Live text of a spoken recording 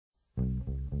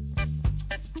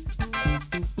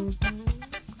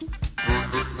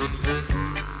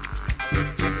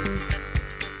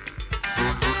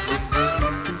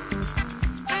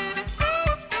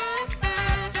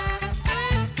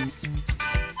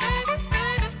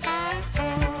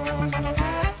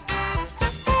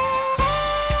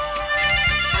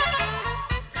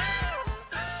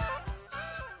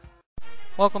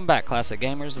Welcome back, Classic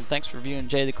Gamers, and thanks for viewing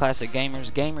Jay the Classic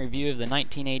Gamers game review of the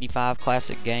 1985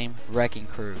 classic game Wrecking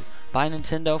Crew by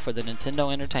Nintendo for the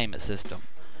Nintendo Entertainment System.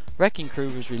 Wrecking Crew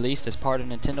was released as part of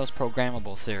Nintendo's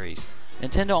programmable series.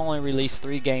 Nintendo only released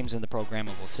 3 games in the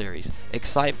programmable series: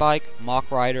 Excitebike, Mach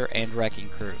Rider, and Wrecking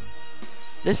Crew.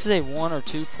 This is a 1 or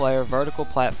 2 player vertical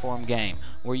platform game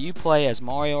where you play as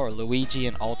Mario or Luigi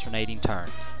in alternating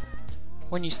turns.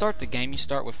 When you start the game, you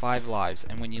start with 5 lives,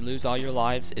 and when you lose all your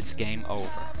lives, it's game over.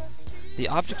 The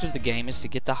object of the game is to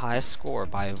get the highest score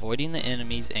by avoiding the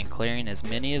enemies and clearing as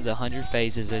many of the 100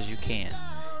 phases as you can.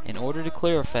 In order to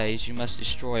clear a phase, you must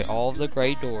destroy all of the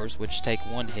gray doors, which take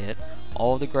 1 hit,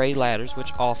 all of the gray ladders,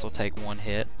 which also take 1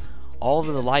 hit, all of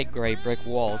the light gray brick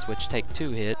walls, which take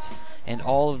 2 hits, and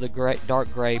all of the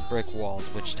dark gray brick walls,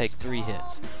 which take 3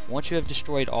 hits. Once you have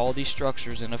destroyed all these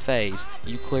structures in a phase,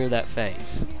 you clear that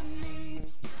phase.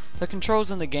 The controls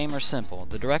in the game are simple.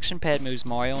 The direction pad moves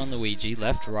Mario and Luigi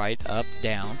left, right, up,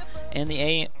 down, and the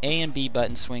A and B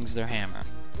button swings their hammer.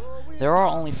 There are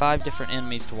only 5 different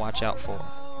enemies to watch out for.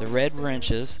 The red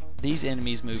wrenches, these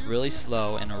enemies move really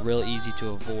slow and are real easy to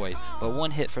avoid, but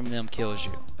 1 hit from them kills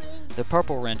you. The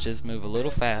purple wrenches move a little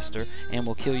faster and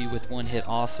will kill you with 1 hit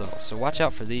also, so watch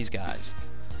out for these guys.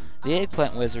 The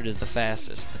eggplant wizard is the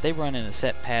fastest, but they run in a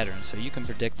set pattern so you can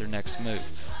predict their next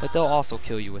move, but they'll also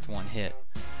kill you with 1 hit.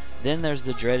 Then there's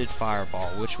the dreaded fireball,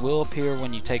 which will appear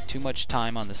when you take too much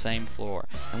time on the same floor,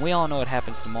 and we all know what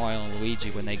happens to Mario and Luigi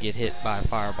when they get hit by a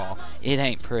fireball. It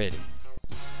ain't pretty.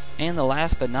 And the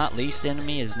last but not least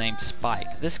enemy is named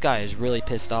Spike. This guy is really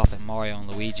pissed off at Mario and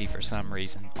Luigi for some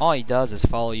reason. All he does is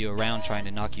follow you around trying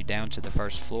to knock you down to the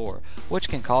first floor, which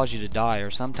can cause you to die or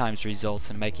sometimes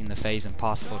results in making the phase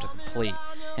impossible to complete.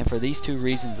 And for these 2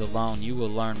 reasons alone, you will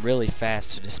learn really fast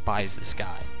to despise this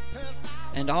guy.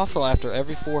 And also, after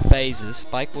every 4 phases,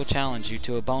 Spike will challenge you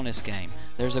to a bonus game.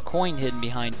 There's a coin hidden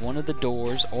behind one of the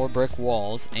doors or brick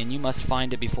walls, and you must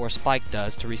find it before Spike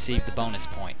does to receive the bonus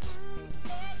points.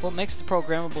 What makes the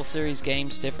programmable series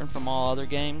games different from all other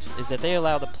games is that they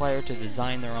allow the player to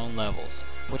design their own levels,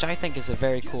 which I think is a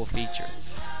very cool feature.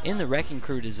 In the Wrecking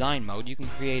Crew design mode, you can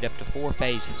create up to 4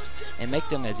 phases, and make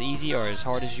them as easy or as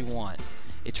hard as you want.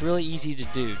 It's really easy to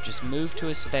do. Just move to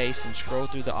a space and scroll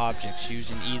through the objects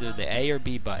using either the A or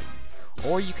B button.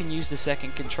 Or you can use the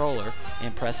second controller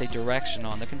and press a direction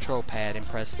on the control pad and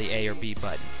press the A or B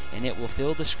button, and it will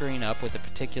fill the screen up with a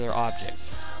particular object.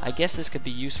 I guess this could be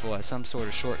useful as some sort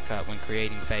of shortcut when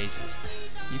creating phases.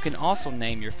 You can also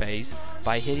name your phase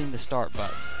by hitting the start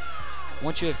button.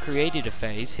 Once you have created a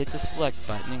phase, hit the select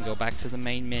button and go back to the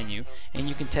main menu, and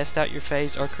you can test out your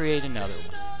phase or create another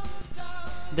one.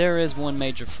 There is one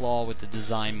major flaw with the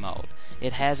design mode.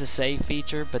 It has a save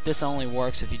feature, but this only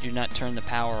works if you do not turn the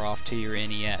power off to your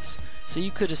NES. So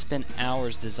you could have spent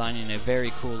hours designing a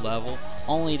very cool level,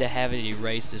 only to have it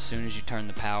erased as soon as you turn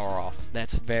the power off.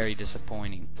 That's very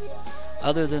disappointing.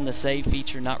 Other than the save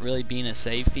feature not really being a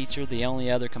save feature, the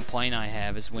only other complaint I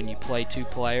have is when you play 2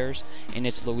 players and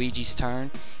it's Luigi's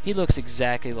turn, he looks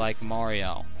exactly like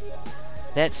Mario.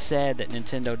 That's sad that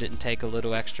Nintendo didn't take a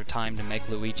little extra time to make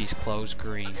Luigi's clothes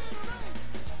green.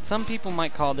 Some people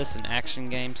might call this an action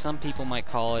game, some people might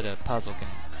call it a puzzle game.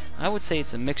 I would say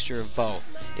it's a mixture of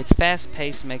both. Its fast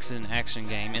pace makes it an action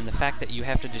game, and the fact that you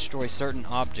have to destroy certain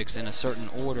objects in a certain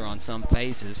order on some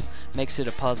phases makes it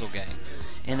a puzzle game.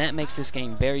 And that makes this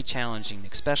game very challenging,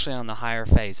 especially on the higher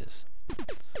phases.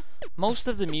 Most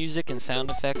of the music and sound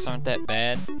effects aren't that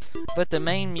bad, but the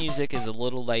main music is a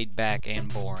little laid back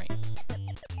and boring.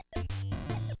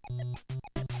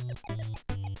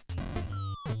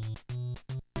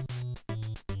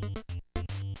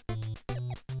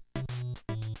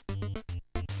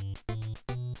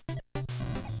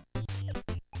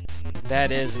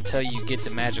 That is until you get the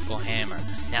magical hammer.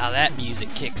 Now that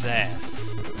music kicks ass.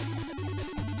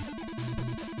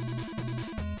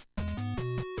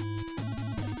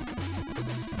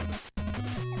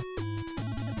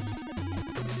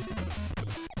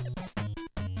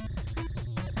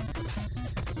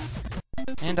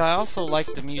 And I also like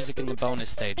the music in the bonus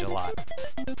stage a lot.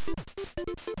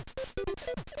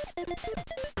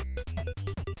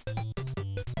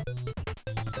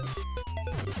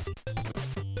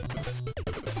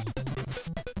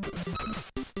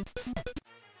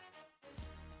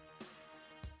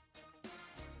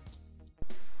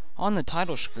 On the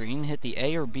title screen, hit the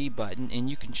A or B button and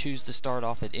you can choose to start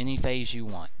off at any phase you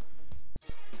want.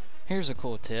 Here's a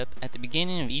cool tip. At the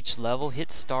beginning of each level,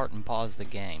 hit start and pause the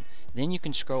game. Then you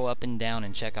can scroll up and down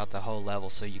and check out the whole level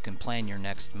so you can plan your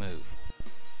next move.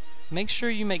 Make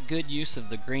sure you make good use of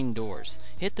the green doors.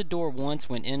 Hit the door once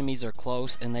when enemies are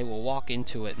close and they will walk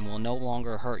into it and will no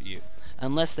longer hurt you,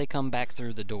 unless they come back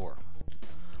through the door.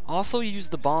 Also use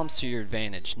the bombs to your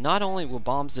advantage. Not only will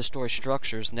bombs destroy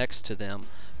structures next to them,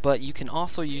 but you can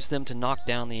also use them to knock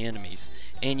down the enemies,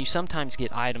 and you sometimes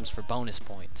get items for bonus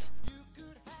points.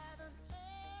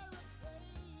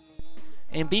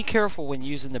 And be careful when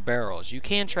using the barrels. You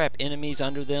can trap enemies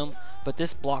under them, but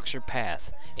this blocks your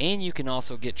path, and you can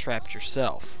also get trapped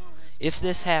yourself. If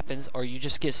this happens, or you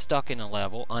just get stuck in a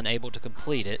level, unable to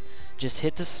complete it, just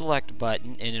hit the select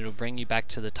button and it'll bring you back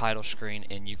to the title screen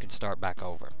and you can start back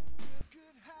over.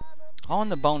 On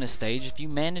the bonus stage, if you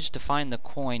manage to find the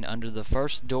coin under the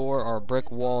first door or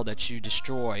brick wall that you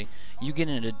destroy, you get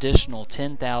an additional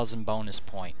 10,000 bonus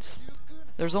points.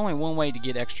 There's only one way to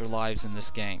get extra lives in this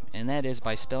game, and that is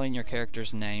by spelling your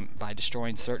character's name by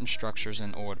destroying certain structures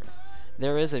in order.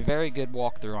 There is a very good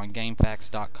walkthrough on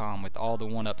GameFAQs.com with all the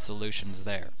 1-up solutions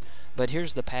there, but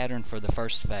here's the pattern for the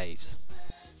first phase.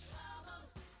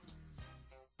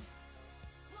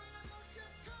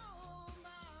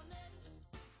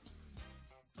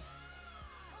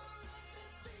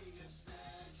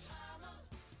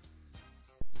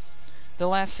 The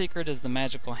last secret is the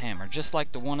magical hammer. Just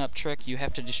like the 1-up trick, you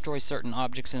have to destroy certain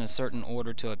objects in a certain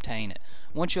order to obtain it.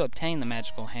 Once you obtain the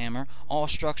magical hammer, all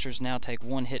structures now take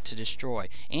 1 hit to destroy,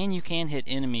 and you can hit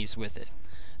enemies with it.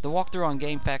 The walkthrough on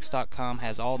GameFAQs.com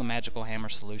has all the magical hammer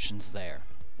solutions there.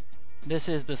 This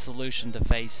is the solution to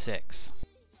Phase 6.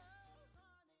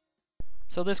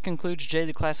 So this concludes Jay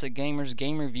the Classic Gamer's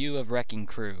game review of Wrecking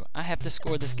Crew. I have to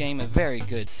score this game a very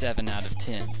good 7 out of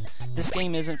 10. This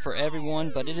game isn't for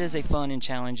everyone, but it is a fun and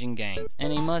challenging game,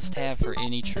 and a must-have for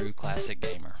any true classic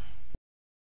gamer.